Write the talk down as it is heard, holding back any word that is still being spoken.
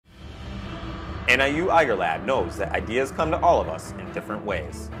NIU EIGERlab knows that ideas come to all of us in different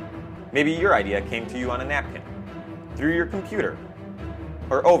ways. Maybe your idea came to you on a napkin, through your computer,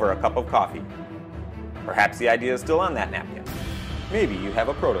 or over a cup of coffee. Perhaps the idea is still on that napkin. Maybe you have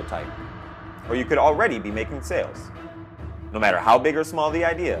a prototype, or you could already be making sales. No matter how big or small the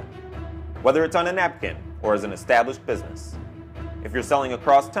idea, whether it's on a napkin or as an established business, if you're selling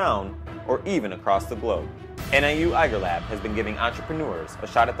across town or even across the globe, NIU EIGERlab has been giving entrepreneurs a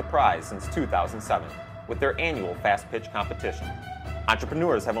shot at the prize since 2007 with their annual FastPitch competition.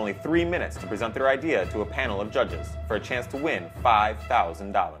 Entrepreneurs have only 3 minutes to present their idea to a panel of judges for a chance to win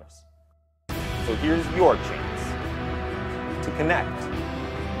 $5,000. So here's your chance to connect,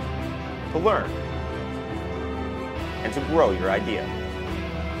 to learn, and to grow your idea.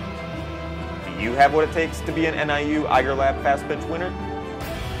 Do you have what it takes to be an NIU EIGERlab FastPitch winner?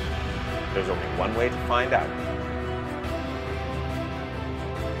 There's only one way to find out.